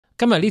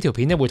今日呢條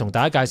片咧會同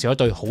大家介紹一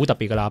對好特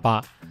別嘅喇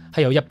叭，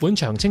係由日本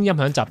長青音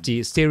響雜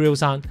誌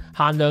feverSound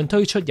限量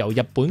推出，由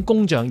日本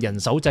工匠人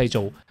手製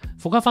造，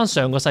復刻翻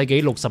上個世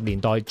紀60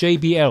年代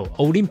JBL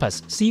Olympus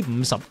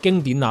C50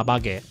 經典喇叭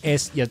嘅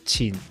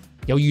S1000，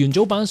 由原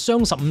組版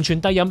雙15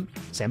寸低音，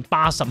成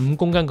85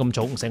公斤咁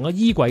重，成個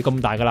衣櫃咁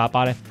大嘅喇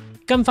叭咧，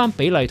跟翻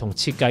比例同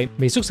設計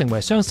微縮成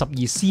為雙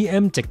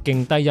12cm 直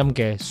徑低音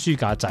嘅書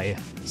架仔啊，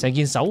成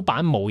件手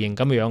板模型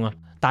咁樣啊！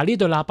但係呢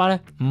對喇叭咧，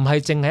唔係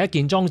淨係一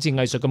件裝置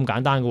藝術咁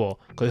簡單嘅，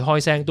佢開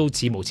聲都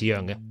似模似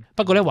樣嘅。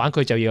不過咧，玩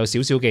佢就要有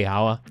少少技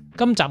巧啊。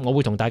今集我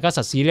會同大家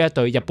實試呢一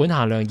對日本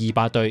限量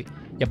200對，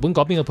日本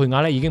嗰邊嘅配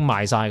額咧已經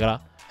賣晒㗎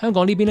啦。香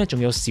港呢邊咧仲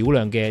有少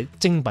量嘅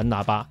精品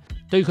喇叭，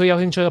對佢有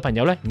興趣嘅朋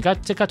友咧，而家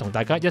即刻同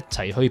大家一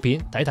齊去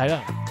片睇睇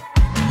啦。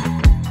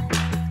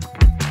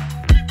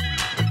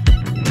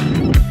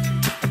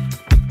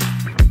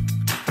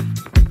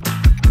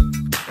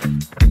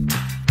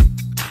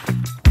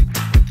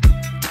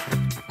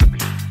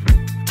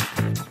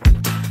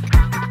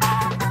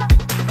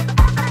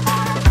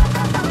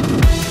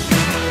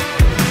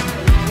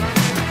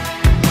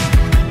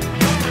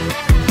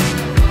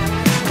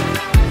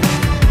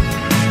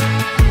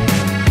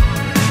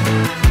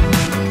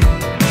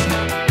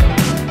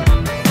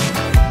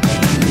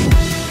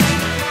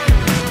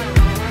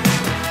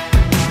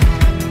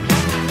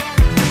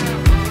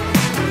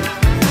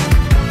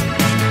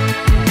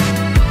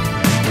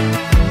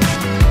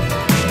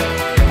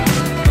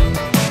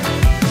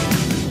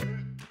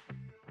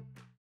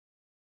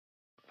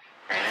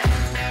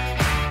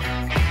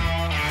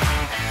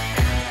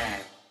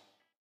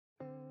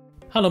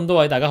Hello， 咁多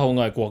位大家好，我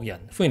係國仁，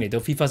歡迎嚟到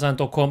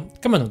feverSound.com。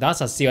今日同大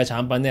家實試嘅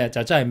產品咧，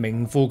就真係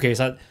名副其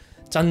實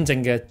真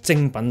正嘅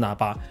精品喇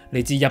叭，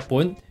嚟自日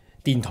本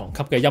殿堂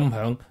級嘅音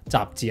響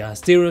雜誌啊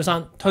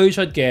feverSound 推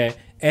出嘅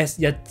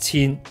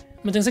S1000。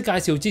咁正式介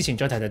紹之前，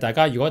再提提大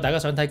家，如果大家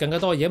想睇更加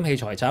多嘅影音器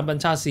材產品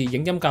測試、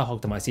影音教學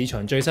同埋市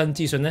場最新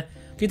資訊咧，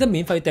記得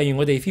免費訂閱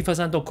我哋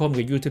feverSound.com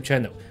嘅 YouTube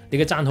Channel。你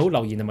嘅讚好、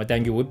留言同埋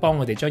訂閱會幫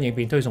我哋將影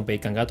片推送俾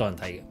更加多人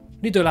睇嘅。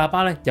呢對喇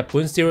叭咧，日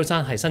本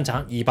feverSound 係生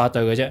產200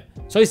對嘅啫，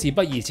所以事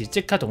不宜遲，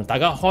即刻同大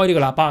家開呢個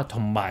喇叭，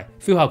同埋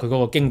feel 下佢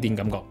嗰個經典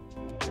感覺。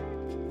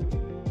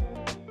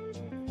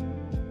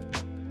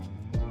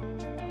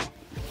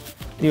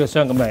呢個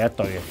箱咁係一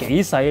對嘅，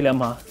幾細你諗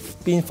下，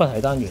邊忽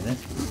係單元咧？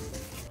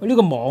呢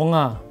個網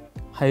啊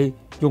係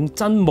用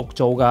真木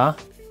做㗎，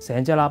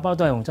成隻喇叭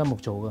都係用真木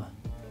做㗎。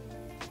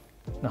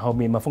嗱，後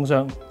面密封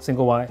箱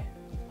single wide，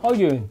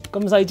 開完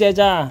咁細隻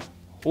咋，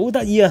好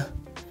得意啊！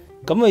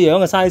咁嘅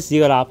樣嘅 size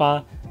嘅喇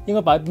叭應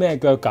該擺咩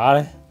腳架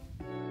呢？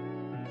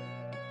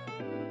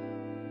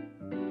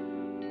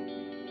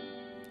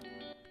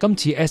今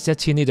次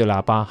S1000 呢對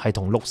喇叭係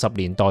同60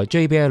年代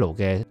JBL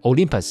嘅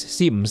Olympus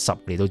C50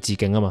 嚟到致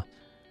敬啊嘛。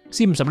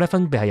C50 咧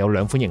分別係有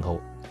兩款型號，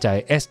就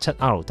係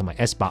S7R 同埋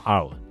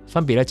S8R，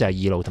 分別咧就係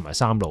2路同埋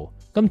3路。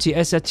今次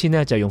S1000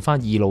 咧就用翻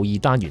2路2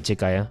單元設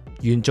計啊。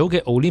原組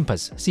嘅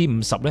Olympus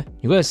C50 咧，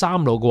如果係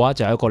3路嘅話，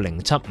就有一個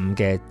075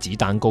嘅子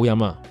彈高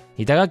音啊。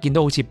而大家見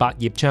到好似百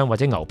葉窗或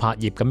者牛柏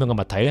葉咁樣嘅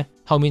物體咧，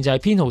後面就係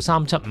編號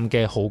375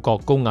嘅號角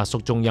高壓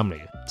縮中音嚟嘅。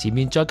前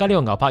面再加呢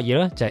個牛柏葉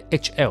咧，就係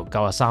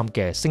HL93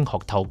嘅聲學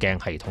透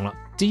鏡系統啦。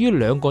至於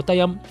兩個低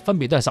音分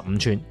別都係15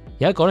寸，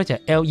有一個咧就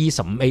係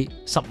LE15A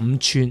 15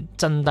寸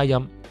真低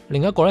音，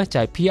另一個咧就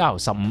係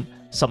PR15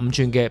 15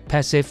寸嘅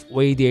Passive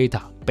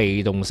Radiator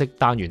被動式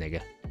單元嚟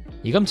嘅。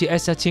而今次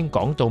S1000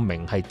 講到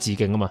明係致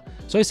敬啊嘛，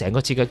所以成個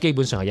設計基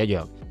本上係一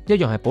樣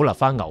係保留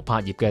翻牛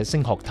柏葉嘅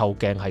聲學透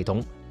鏡系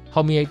統。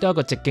後面亦都有一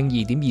個直徑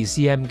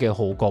 2.2cm 嘅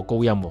號角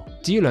高音。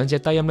至於兩隻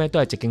低音咧，都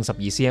係直徑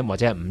12cm 或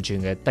者係5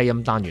寸嘅低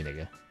音單元嚟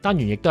嘅。單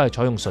元亦都係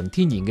採用純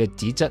天然嘅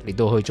紙質嚟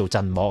到去做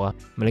振膜啊，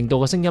令到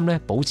個聲音咧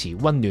保持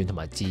溫暖同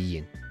埋自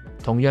然。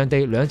同樣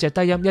地，兩隻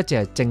低音，一隻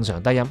係正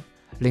常低音，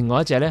另外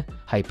一隻咧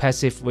係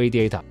Passive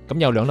Radiator。咁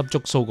有兩粒觸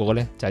鬚嗰個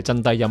咧就係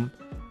真低音，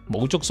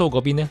冇觸鬚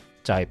嗰邊咧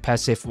就係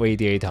Passive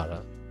Radiator 啦。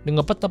另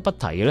外不得不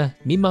提嘅咧，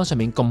面板上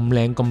面咁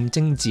靚咁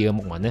精緻嘅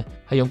木紋咧，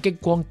係用激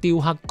光雕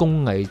刻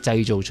工藝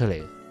製造出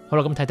嚟。好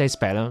啦，咁睇睇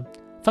spec 啦，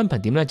分頻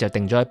點咧就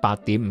定咗喺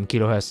 8.5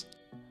 kHz，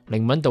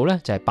 靈敏度咧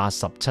就係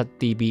87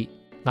 dB，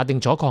 壓定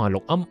阻抗係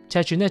6鵪，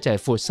尺寸咧就係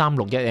闊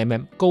361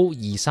 mm， 高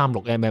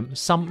236 mm，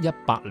 深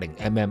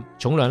180 mm，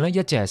 重量咧一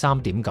隻係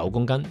 3.9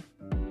 公斤。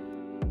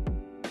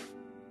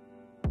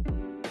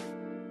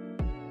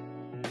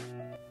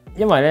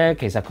因為咧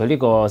其實佢呢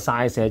個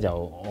size 咧就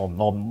我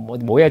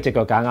冇一隻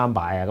腳架啱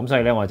擺啊，咁所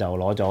以咧我就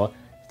攞咗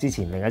之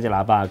前另一隻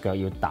喇叭嘅腳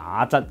要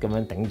打側咁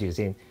樣頂住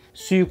先。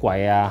書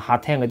櫃啊、客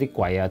廳嗰啲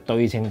櫃啊，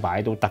對稱擺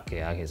都得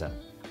嘅。其實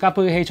搭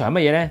配嘅器材係乜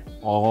嘢咧？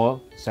我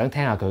想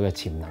聽下佢嘅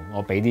潛能，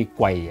我俾啲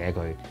貴嘢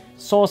佢。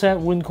Source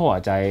Room Core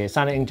就係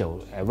Sonic Angel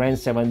Ran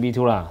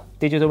 7V2 啦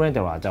 ，Digital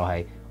Renderer 就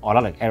係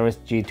Auralic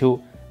RSG2，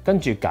 跟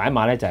住解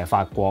碼咧就係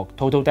法國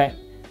Total DAC，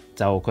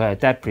 就佢係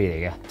DAC Pre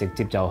嚟嘅，直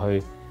接就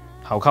去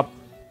後級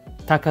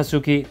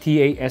Takasuki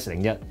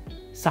TAS01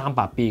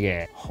 300B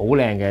嘅好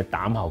靚嘅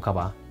膽後級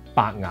啊！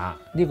白牙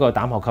呢個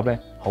膽後級咧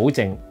好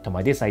靜，同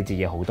埋啲細節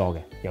嘢好多嘅，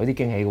有啲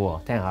驚喜嘅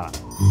喎，聽下啦。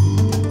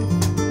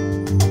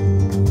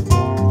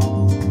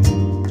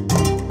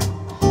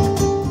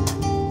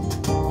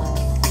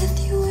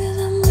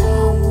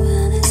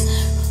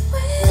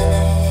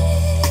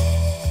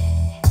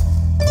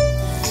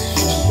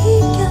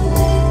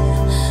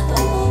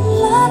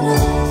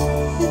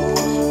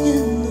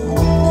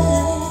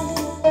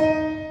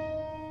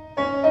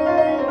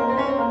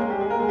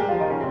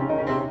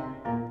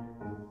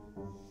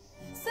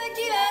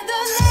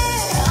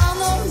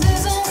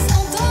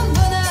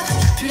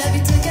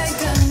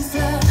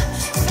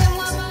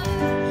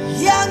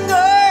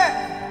younger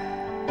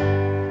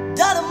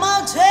down the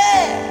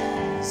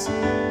mountains.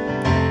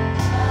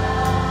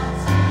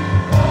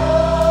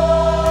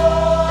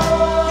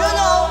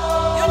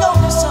 You know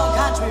this song,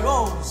 Country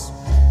Roads.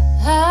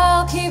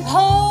 I'll keep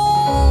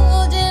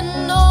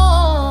holding on.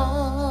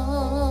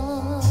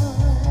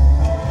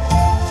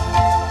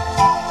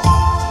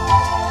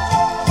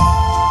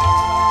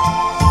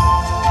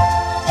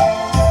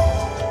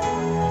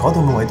嗰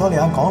度咪維多利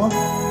亞港咯，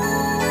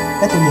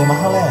一到夜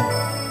晚黑咧，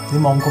你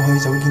望過去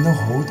就會見到好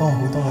多好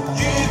多嘅燈。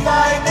愉快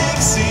的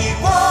時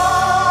光，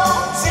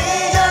只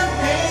因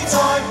你在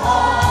旁。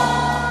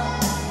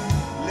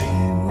手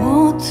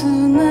をつ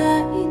な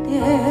いで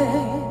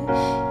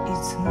い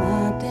つま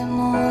でも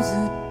ず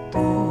っと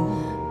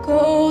今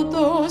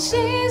年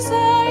最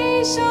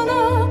初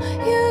の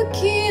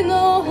雪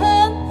の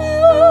花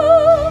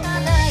をな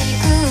い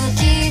空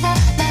気をま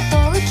と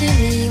う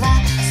君は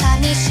寂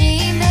し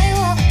い目を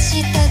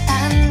してた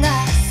んだ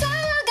騒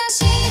が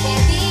しい日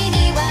々に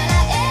笑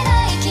えな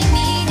い君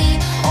に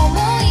思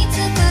いつ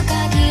く限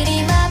り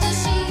眩し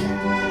い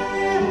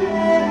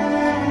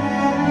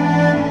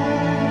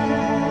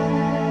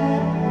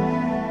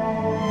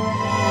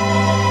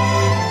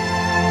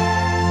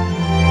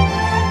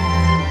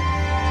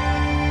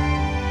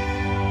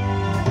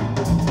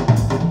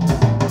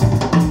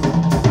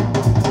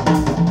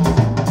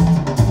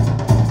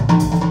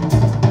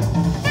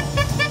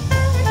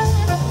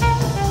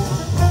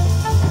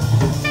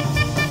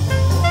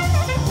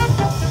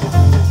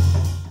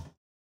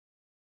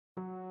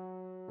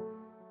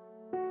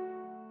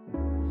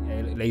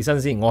離身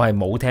先，我係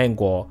冇聽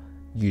過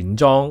原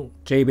裝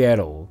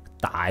JBL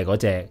大嗰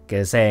隻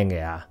嘅聲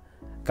嘅啊。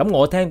咁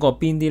我聽過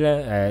邊啲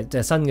呢？即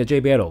係新嘅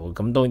JBL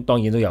咁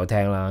當然都有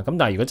聽啦。咁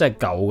但係如果真係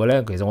舊嘅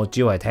呢，其實我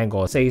主要係聽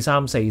過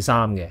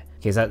4343嘅。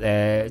其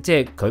實即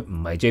係佢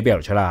唔係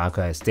JBL 出啦，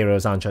佢係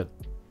feverSound 出。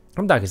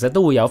咁但係其實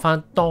都會有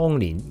翻當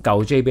年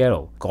舊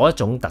JBL 嗰一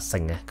種特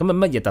性嘅。咁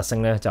乜嘢特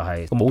性呢？就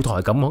係個舞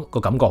台感個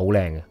感覺好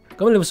靚嘅。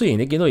咁你雖然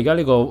你見到而家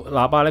呢個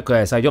喇叭咧，佢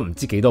係細咗唔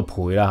知幾多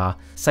倍啦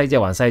嚇，細隻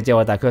還細隻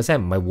喎，但係佢嘅聲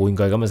唔係玩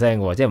具咁嘅聲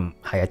喎，即係唔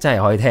係啊，真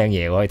係可以聽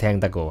嘢，可以聽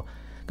得嘅喎。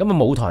咁啊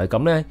舞台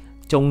感咧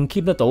仲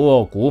keep 得到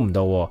喎，估唔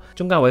到喎，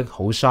中間位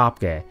好 sharp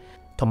嘅，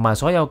同埋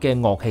所有嘅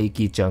樂器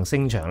結像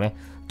聲場咧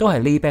都係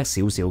lay back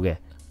少少嘅。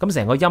咁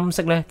成個音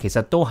色咧其實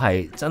都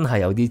係真係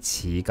有啲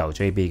似舊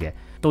JB 嘅，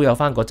都有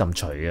翻嗰陣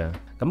錘啊。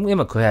咁因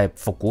為佢係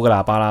復古嘅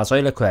喇叭啦，所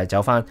以咧佢係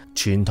走翻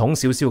傳統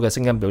少少嘅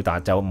聲音表達，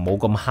就冇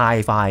咁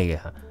hi-fi 嘅。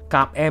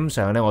夾 M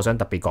上咧，我想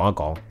特別講一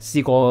講，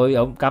試過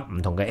有夾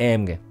唔同嘅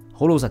M 嘅。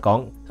好老實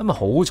講，咁啊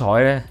好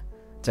彩咧，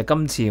就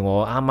今次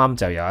我啱啱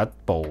就有一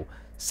部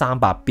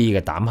 300B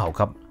嘅膽後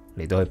級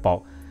嚟到去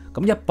駁，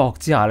咁一駁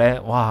之下咧，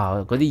哇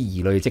嗰啲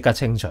疑慮即刻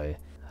清除，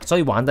所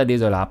以玩得呢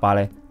對喇叭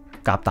咧，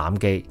夾膽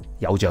機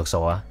有着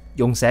數啊！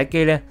用石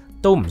機咧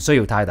都唔需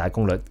要太大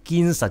功率，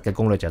堅實嘅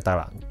功率就得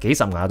啦，幾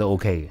十瓦都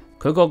OK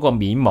嘅。佢嗰個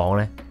面網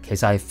咧，其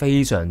實係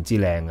非常之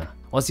靚啊！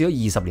我試咗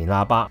20年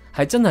喇叭，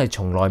係真係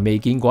從來未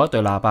見過一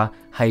對喇叭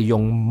係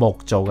用木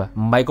做嘅，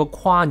唔係個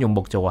框用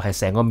木做啊，係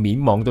成個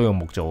面網都用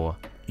木做啊！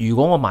如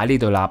果我買呢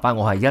對喇叭，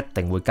我係一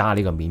定會加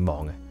呢個面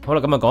網嘅。好啦，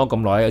咁啊講咗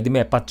咁耐，有啲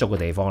咩不足嘅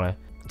地方呢？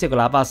即係個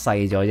喇叭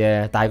細咗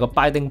啫，但係個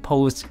binding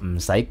post 唔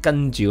使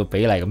跟住個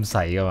比例咁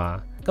細噶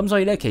嘛。咁所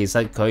以呢，其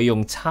實佢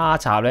用叉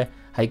插呢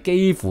係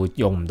幾乎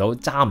用唔到，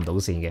揸唔到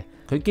線嘅。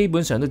佢基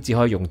本上都只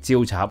可以用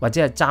焦插或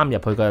者係爭入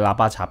去個喇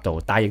叭插度，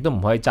但係亦都唔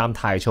可以爭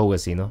太粗嘅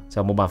線咯，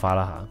就冇辦法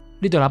啦嚇。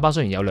呢對喇叭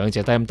雖然有2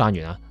隻低音單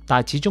元啊，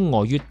但係始終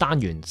礙於單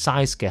元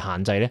size 嘅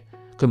限制呢，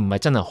佢唔係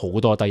真係好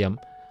多低音，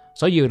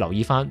所以要留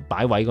意翻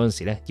擺位嗰陣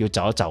時呢要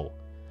就一就。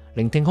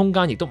聆聽空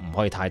間亦都唔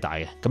可以太大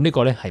嘅，咁呢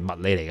個呢係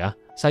物理嚟噶。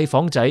細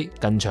房仔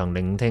近牆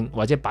聆聽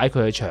或者擺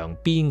佢喺牆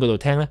邊嗰度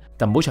聽呢，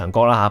就唔好牆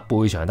角啦嚇，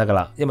背牆得噶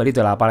啦，因為呢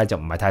對喇叭呢就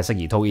唔係太適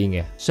宜套煙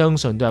嘅，相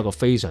信都係一個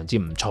非常之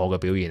唔錯嘅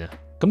表現啊。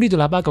咁呢對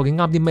喇叭究竟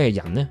啱啲咩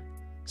人呢？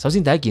首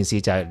先第一件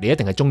事就係你一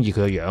定係中意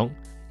佢嘅樣，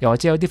又或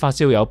者有啲發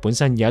燒友本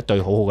身有一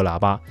對好好嘅喇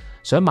叭，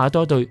想買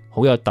多一對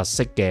好有特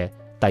色嘅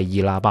第二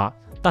喇叭，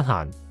得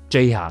閒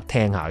追下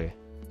聽下嘅。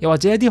又或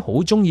者一啲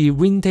好中意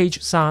vintage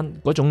sound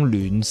嗰種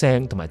暖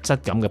聲同埋質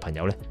感嘅朋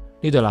友呢，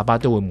呢對喇叭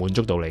都會滿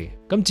足到你。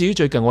咁至於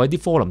最近我喺啲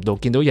forum 度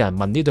見到有人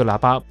問呢對喇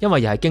叭，因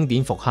為又係經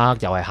典復刻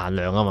又係限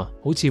量啊嘛，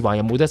好似話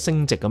有冇得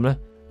升值咁呢？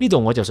呢度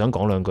我就想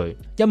講兩句，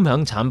音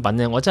響產品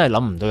呢，我真係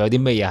諗唔到有啲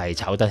咩嘢係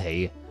炒得起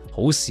嘅，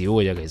好少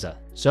嘅啫。其實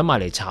想買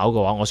嚟炒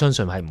嘅話，我相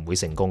信係唔會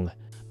成功嘅。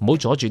唔好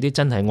阻住啲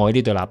真係愛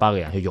呢對喇叭嘅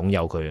人去擁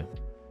有佢。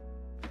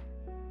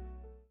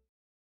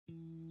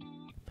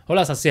好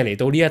啦，實試嚟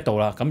到呢一度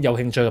啦，咁有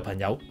興趣嘅朋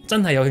友，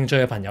真係有興趣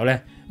嘅朋友呢，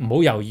唔好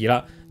猶豫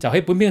啦，就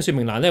喺本篇嘅說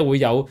明欄呢會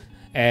有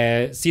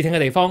試聽嘅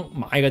地方、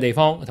買嘅地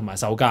方同埋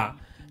售價，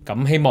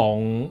咁希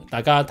望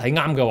大家睇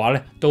啱嘅話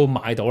呢都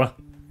買到啦。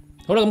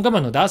好啦，咁今日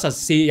同大家實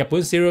試日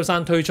本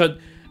feverSound推出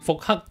復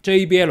刻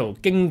JBL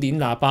經典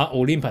喇叭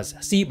Olympus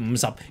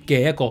C50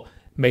 嘅一個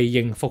微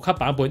型復刻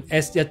版本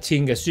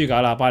S1000 嘅書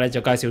架喇叭咧，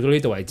就介紹到呢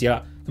度為止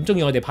啦。咁中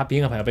意我哋拍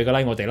片嘅朋友俾個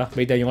like 我哋啦，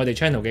未訂閱我哋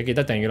channel 嘅記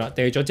得訂閱啦，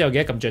訂閱咗之後記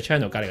得撳著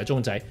channel 隔離嘅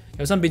鐘仔，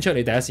有新片出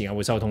你第一時間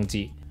會收到通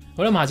知。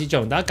好啦，下次再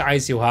同大家介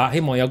紹下，希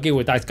望有機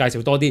會介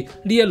紹多啲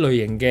呢一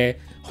類型嘅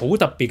好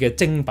特別嘅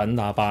精品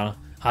喇叭啦。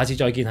下次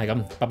再見，係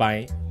咁，拜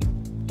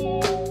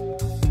拜。